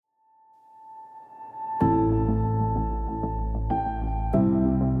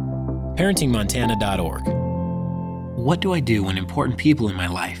ParentingMontana.org. What do I do when important people in my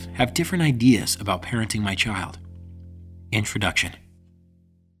life have different ideas about parenting my child? Introduction.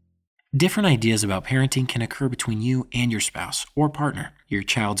 Different ideas about parenting can occur between you and your spouse or partner, your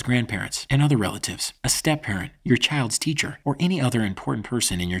child's grandparents and other relatives, a step-parent, your child's teacher, or any other important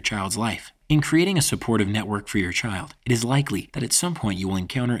person in your child's life. In creating a supportive network for your child, it is likely that at some point you will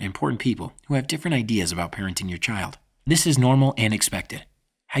encounter important people who have different ideas about parenting your child. This is normal and expected.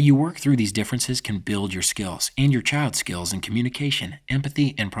 How you work through these differences can build your skills and your child's skills in communication,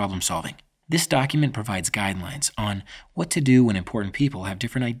 empathy, and problem solving. This document provides guidelines on what to do when important people have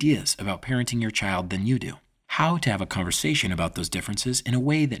different ideas about parenting your child than you do, how to have a conversation about those differences in a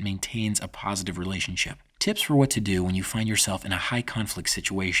way that maintains a positive relationship, tips for what to do when you find yourself in a high conflict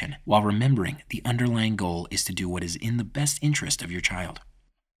situation, while remembering the underlying goal is to do what is in the best interest of your child.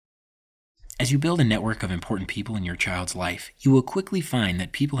 As you build a network of important people in your child's life, you will quickly find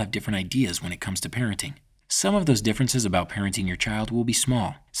that people have different ideas when it comes to parenting. Some of those differences about parenting your child will be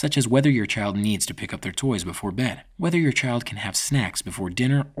small, such as whether your child needs to pick up their toys before bed, whether your child can have snacks before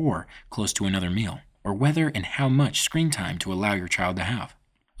dinner or close to another meal, or whether and how much screen time to allow your child to have.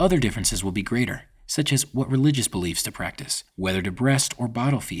 Other differences will be greater, such as what religious beliefs to practice, whether to breast or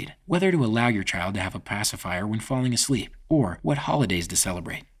bottle feed, whether to allow your child to have a pacifier when falling asleep, or what holidays to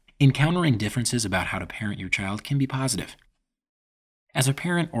celebrate. Encountering differences about how to parent your child can be positive. As a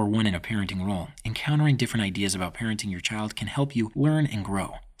parent or one in a parenting role, encountering different ideas about parenting your child can help you learn and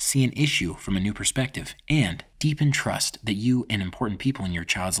grow, see an issue from a new perspective, and deepen trust that you and important people in your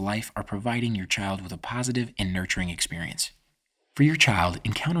child's life are providing your child with a positive and nurturing experience. For your child,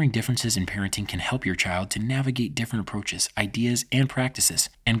 encountering differences in parenting can help your child to navigate different approaches, ideas, and practices,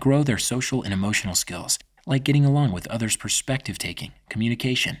 and grow their social and emotional skills, like getting along with others' perspective-taking,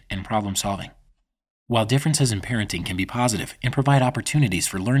 communication, and problem-solving. While differences in parenting can be positive and provide opportunities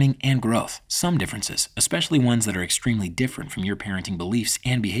for learning and growth, some differences, especially ones that are extremely different from your parenting beliefs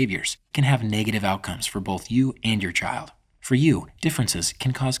and behaviors, can have negative outcomes for both you and your child. For you, differences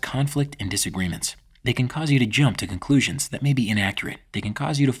can cause conflict and disagreements. They can cause you to jump to conclusions that may be inaccurate. They can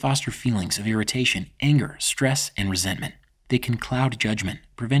cause you to foster feelings of irritation, anger, stress, and resentment. They can cloud judgment,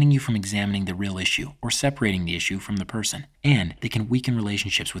 preventing you from examining the real issue or separating the issue from the person. And they can weaken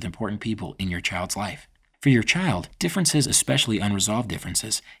relationships with important people in your child's life. For your child, differences, especially unresolved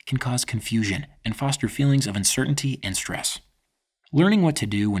differences, can cause confusion and foster feelings of uncertainty and stress. Learning what to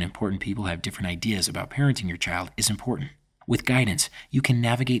do when important people have different ideas about parenting your child is important. With guidance, you can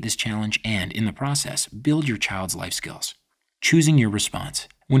navigate this challenge and, in the process, build your child's life skills. Choosing your response.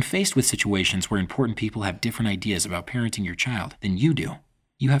 When faced with situations where important people have different ideas about parenting your child than you do,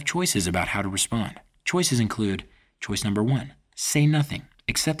 you have choices about how to respond. Choices include, choice number 1, say nothing,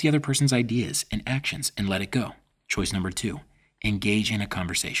 accept the other person's ideas and actions and let it go. Choice number 2, engage in a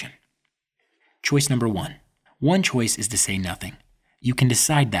conversation. Choice number 1. One choice is to say nothing. You can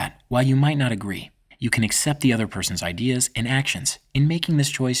decide that, while you might not agree, you can accept the other person's ideas and actions. In making this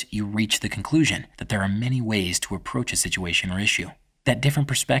choice, you reach the conclusion that there are many ways to approach a situation or issue, that different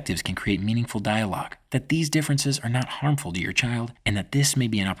perspectives can create meaningful dialogue, that these differences are not harmful to your child, and that this may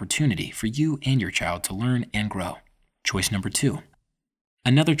be an opportunity for you and your child to learn and grow. Choice number 2.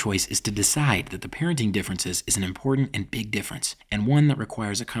 Another choice is to decide that the parenting differences is an important and big difference, and one that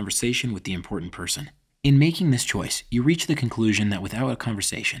requires a conversation with the important person. In making this choice, you reach the conclusion that without a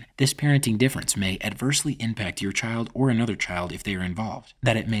conversation, this parenting difference may adversely impact your child or another child if they are involved,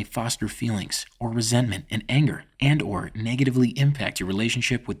 that it may foster feelings or resentment and anger, and or negatively impact your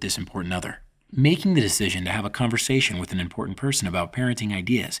relationship with this important other. Making the decision to have a conversation with an important person about parenting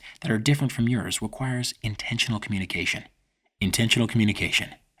ideas that are different from yours requires intentional communication. Intentional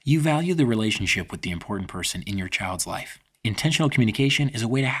communication. You value the relationship with the important person in your child's life. Intentional communication is a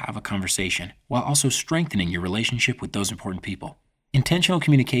way to have a conversation while also strengthening your relationship with those important people. Intentional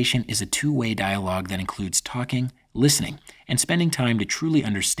communication is a two-way dialogue that includes talking, listening, and spending time to truly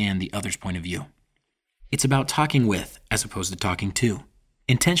understand the other's point of view. It's about talking with as opposed to talking to.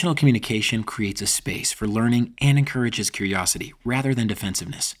 Intentional communication creates a space for learning and encourages curiosity rather than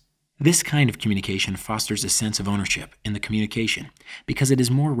defensiveness. This kind of communication fosters a sense of ownership in the communication because it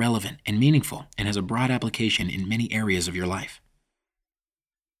is more relevant and meaningful and has a broad application in many areas of your life.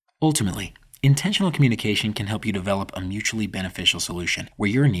 Ultimately, intentional communication can help you develop a mutually beneficial solution where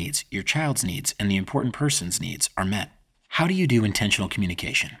your needs, your child's needs, and the important person's needs are met. How do you do intentional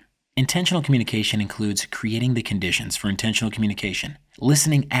communication? Intentional communication includes creating the conditions for intentional communication,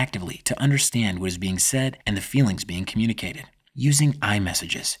 listening actively to understand what is being said and the feelings being communicated, using I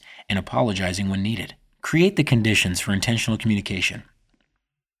messages, and apologizing when needed. Create the conditions for intentional communication.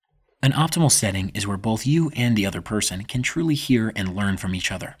 An optimal setting is where both you and the other person can truly hear and learn from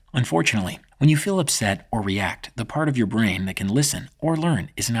each other. Unfortunately, when you feel upset or react, the part of your brain that can listen or learn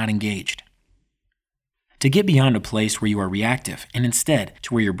is not engaged. To get beyond a place where you are reactive and instead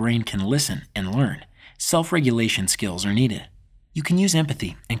to where your brain can listen and learn, self-regulation skills are needed. You can use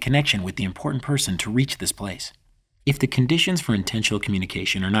empathy and connection with the important person to reach this place. If the conditions for intentional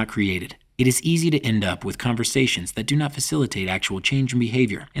communication are not created, it is easy to end up with conversations that do not facilitate actual change in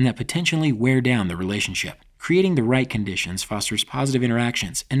behavior and that potentially wear down the relationship. Creating the right conditions fosters positive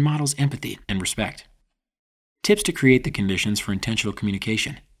interactions and models empathy and respect. Tips to create the conditions for intentional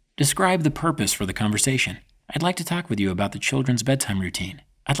communication. Describe the purpose for the conversation. I'd like to talk with you about the children's bedtime routine.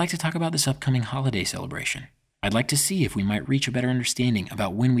 I'd like to talk about this upcoming holiday celebration. I'd like to see if we might reach a better understanding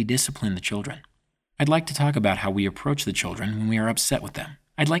about when we discipline the children. I'd like to talk about how we approach the children when we are upset with them.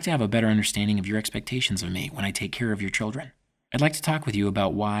 I'd like to have a better understanding of your expectations of me when I take care of your children. I'd like to talk with you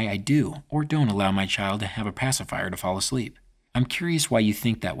about why I do or don't allow my child to have a pacifier to fall asleep. I'm curious why you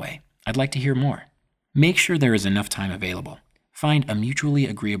think that way. I'd like to hear more. Make sure there is enough time available. Find a mutually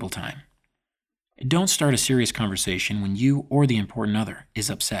agreeable time. Don't start a serious conversation when you or the important other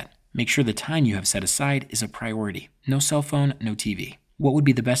is upset. Make sure the time you have set aside is a priority. No cell phone, no TV. What would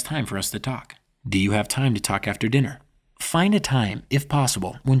be the best time for us to talk? Do you have time to talk after dinner? Find a time, if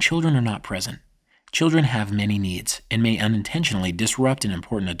possible, when children are not present. Children have many needs and may unintentionally disrupt an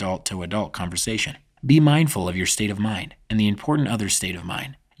important adult-to-adult conversation. Be mindful of your state of mind and the important other's state of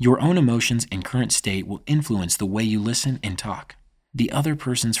mind. Your own emotions and current state will influence the way you listen and talk. The other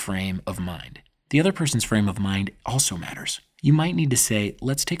person's frame of mind. The other person's frame of mind also matters. You might need to say,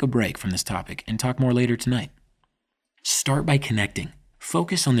 let's take a break from this topic and talk more later tonight. Start by connecting.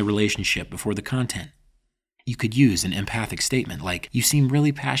 Focus on the relationship before the content. You could use an empathic statement like, you seem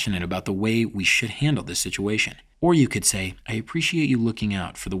really passionate about the way we should handle this situation. Or you could say, I appreciate you looking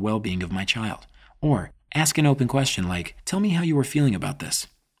out for the well-being of my child. Or ask an open question like, tell me how you are feeling about this.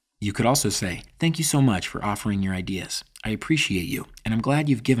 You could also say, thank you so much for offering your ideas. I appreciate you, and I'm glad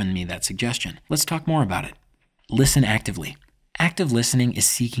you've given me that suggestion. Let's talk more about it. Listen actively. Active listening is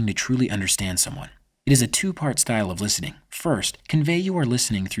seeking to truly understand someone. It is a two-part style of listening. First, convey you are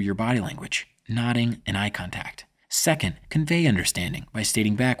listening through your body language, nodding and eye contact. Second, convey understanding by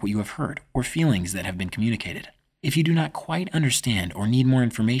stating back what you have heard or feelings that have been communicated. If you do not quite understand or need more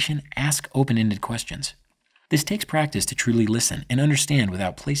information, ask open-ended questions. This takes practice to truly listen and understand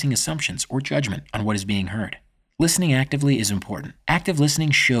without placing assumptions or judgment on what is being heard. Listening actively is important. Active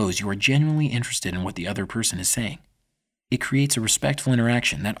listening shows you are genuinely interested in what the other person is saying. It creates a respectful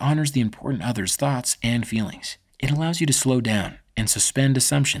interaction that honors the important other's thoughts and feelings. It allows you to slow down and suspend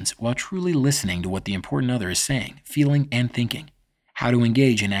assumptions while truly listening to what the important other is saying, feeling, and thinking. How to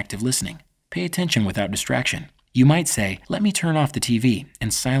engage in active listening. Pay attention without distraction. You might say, let me turn off the TV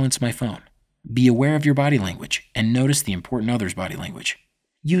and silence my phone. Be aware of your body language and notice the important other's body language.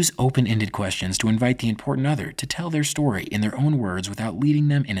 Use open-ended questions to invite the important other to tell their story in their own words without leading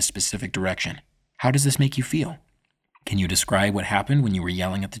them in a specific direction. How does this make you feel? Can you describe what happened when you were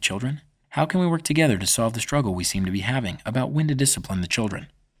yelling at the children? How can we work together to solve the struggle we seem to be having about when to discipline the children?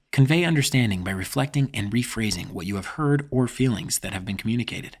 Convey understanding by reflecting and rephrasing what you have heard or feelings that have been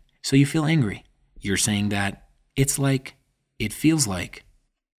communicated. So you feel angry. You're saying that, it's like, it feels like.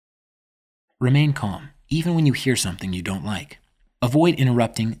 Remain calm, even when you hear something you don't like. Avoid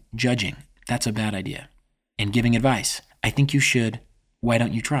interrupting, judging, that's a bad idea. And giving advice, I think you should, why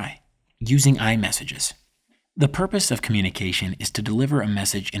don't you try? Using iMessages. The purpose of communication is to deliver a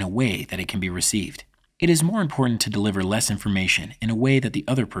message in a way that it can be received. It is more important to deliver less information in a way that the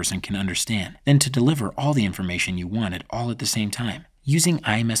other person can understand than to deliver all the information you wanted all at the same time. Using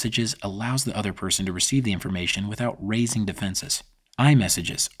iMessages allows the other person to receive the information without raising defenses.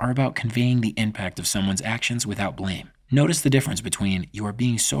 iMessages are about conveying the impact of someone's actions without blame. Notice the difference between you are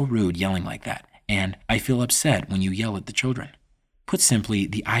being so rude yelling like that and I feel upset when you yell at the children. Put simply,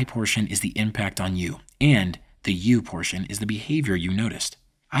 the I portion is the impact on you and the you portion is the behavior you noticed.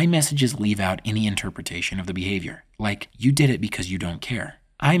 iMessages leave out any interpretation of the behavior, like you did it because you don't care.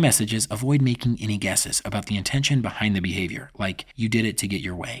 iMessages avoid making any guesses about the intention behind the behavior, like you did it to get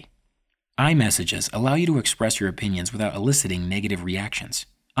your way. iMessages allow you to express your opinions without eliciting negative reactions.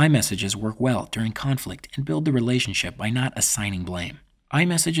 iMessages work well during conflict and build the relationship by not assigning blame.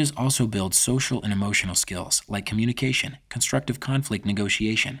 iMessages also build social and emotional skills like communication, constructive conflict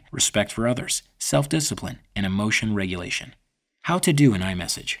negotiation, respect for others, self-discipline, and emotion regulation. How to do an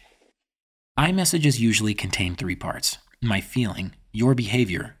iMessage. iMessages usually contain 3 parts: my feeling, your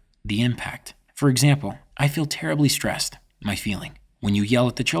behavior, the impact. For example, I feel terribly stressed, my feeling. When you yell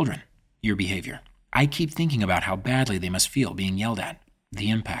at the children, your behavior. I keep thinking about how badly they must feel being yelled at, the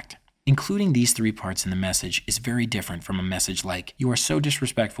impact. Including these 3 parts in the message is very different from a message like, "You are so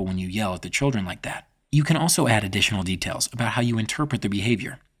disrespectful when you yell at the children like that." You can also add additional details about how you interpret the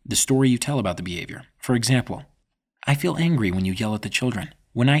behavior, the story you tell about the behavior. For example, "I feel angry when you yell at the children.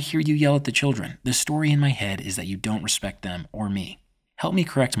 When I hear you yell at the children, the story in my head is that you don't respect them or me. Help me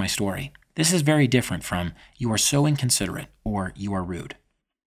correct my story." This is very different from, "You are so inconsiderate," or "You are rude."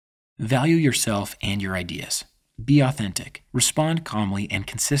 Value yourself and your ideas. Be authentic. Respond calmly and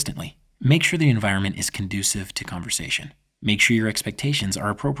consistently. Make sure the environment is conducive to conversation. Make sure your expectations are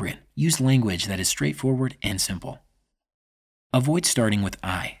appropriate. Use language that is straightforward and simple. Avoid starting with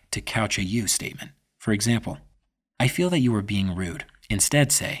 "I" to couch a "you" statement. For example, "I feel that you are being rude."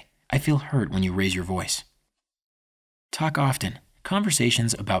 Instead say, "I feel hurt when you raise your voice." Talk often.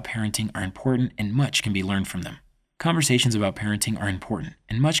 Conversations about parenting are important and much can be learned from them. Conversations about parenting are important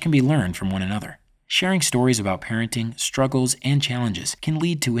and much can be learned from one another. Sharing stories about parenting, struggles, and challenges can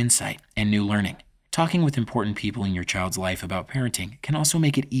lead to insight and new learning. Talking with important people in your child's life about parenting can also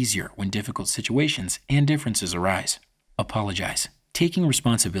make it easier when difficult situations and differences arise. Apologize. Taking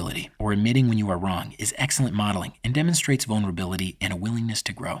responsibility or admitting when you are wrong is excellent modeling and demonstrates vulnerability and a willingness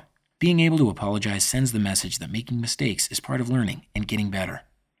to grow. Being able to apologize sends the message that making mistakes is part of learning and getting better.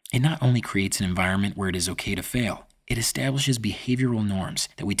 It not only creates an environment where it is okay to fail, it establishes behavioral norms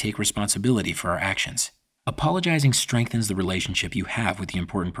that we take responsibility for our actions. Apologizing strengthens the relationship you have with the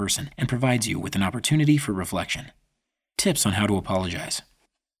important person and provides you with an opportunity for reflection. Tips on how to apologize.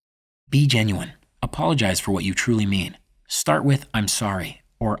 Be genuine. Apologize for what you truly mean. Start with "I'm sorry"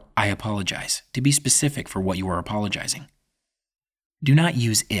 or "I apologize" to be specific for what you are apologizing. Do not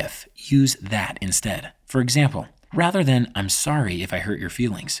use "if," use "that" instead. For example, rather than "I'm sorry if I hurt your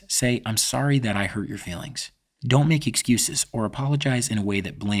feelings," say "I'm sorry that I hurt your feelings." Don't make excuses or apologize in a way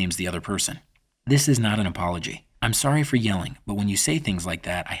that blames the other person. This is not an apology. "I'm sorry for yelling, but when you say things like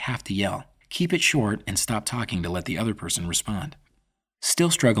that, I have to yell." Keep it short and stop talking to let the other person respond.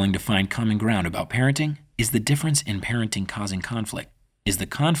 Still struggling to find common ground about parenting? Is the difference in parenting causing conflict? Is the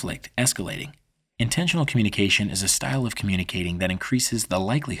conflict escalating? Intentional communication is a style of communicating that increases the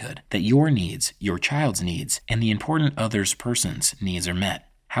likelihood that your needs, your child's needs, and the important other person's needs are met.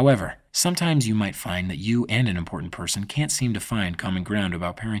 However, sometimes you might find that you and an important person can't seem to find common ground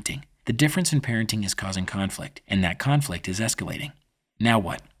about parenting. The difference in parenting is causing conflict, and that conflict is escalating. Now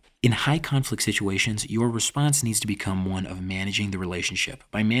what? In high conflict situations, your response needs to become one of managing the relationship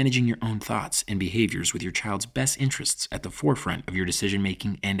by managing your own thoughts and behaviors with your child's best interests at the forefront of your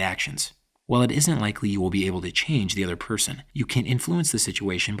decision-making and actions. While it isn't likely you will be able to change the other person, you can influence the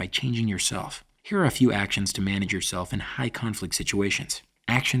situation by changing yourself. Here are a few actions to manage yourself in high conflict situations.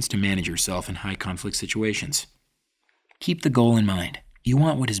 Actions to manage yourself in high conflict situations. Keep the goal in mind. You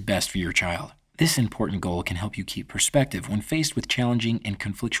want what is best for your child. This important goal can help you keep perspective when faced with challenging and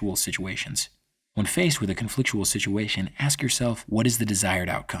conflictual situations. When faced with a conflictual situation, ask yourself, what is the desired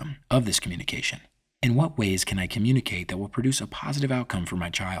outcome of this communication? In what ways can I communicate that will produce a positive outcome for my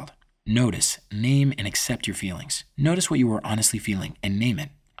child? Notice, name, and accept your feelings. Notice what you are honestly feeling and name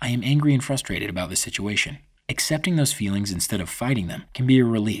it. I am angry and frustrated about this situation. Accepting those feelings instead of fighting them can be a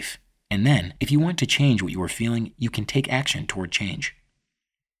relief. And then, if you want to change what you are feeling, you can take action toward change.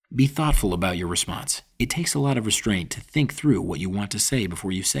 Be thoughtful about your response. It takes a lot of restraint to think through what you want to say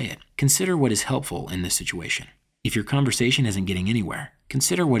before you say it. Consider what is helpful in this situation. If your conversation isn't getting anywhere,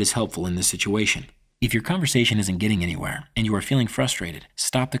 consider what is helpful in this situation. If your conversation isn't getting anywhere and you are feeling frustrated,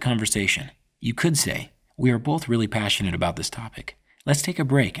 stop the conversation. You could say, "We are both really passionate about this topic. Let's take a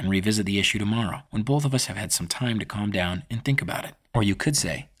break and revisit the issue tomorrow when both of us have had some time to calm down and think about it." Or you could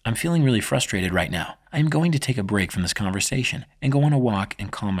say, "I'm feeling really frustrated right now. I'm going to take a break from this conversation and go on a walk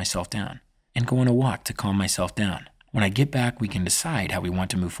and calm myself down. And go on a walk to calm myself down. When I get back, we can decide how we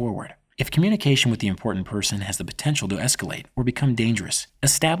want to move forward." If communication with the important person has the potential to escalate or become dangerous,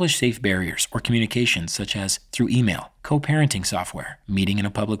 establish safe barriers or communications such as through email, co-parenting software, meeting in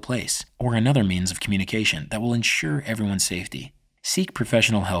a public place, or another means of communication that will ensure everyone's safety. Seek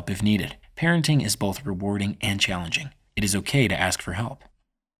professional help if needed. Parenting is both rewarding and challenging. It is okay to ask for help.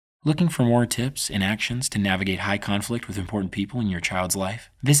 Looking for more tips and actions to navigate high conflict with important people in your child's life?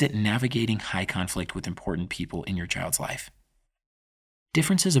 Visit Navigating High Conflict with Important People in Your Child's Life.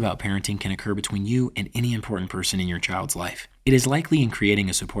 Differences about parenting can occur between you and any important person in your child's life. It is likely in creating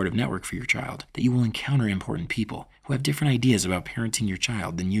a supportive network for your child that you will encounter important people who have different ideas about parenting your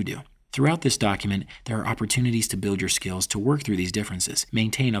child than you do. Throughout this document, there are opportunities to build your skills to work through these differences,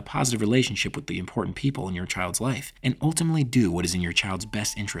 maintain a positive relationship with the important people in your child's life, and ultimately do what is in your child's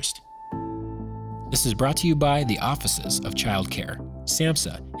best interest. This is brought to you by the Offices of Child Care,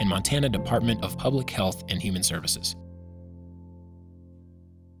 SAMHSA, and Montana Department of Public Health and Human Services.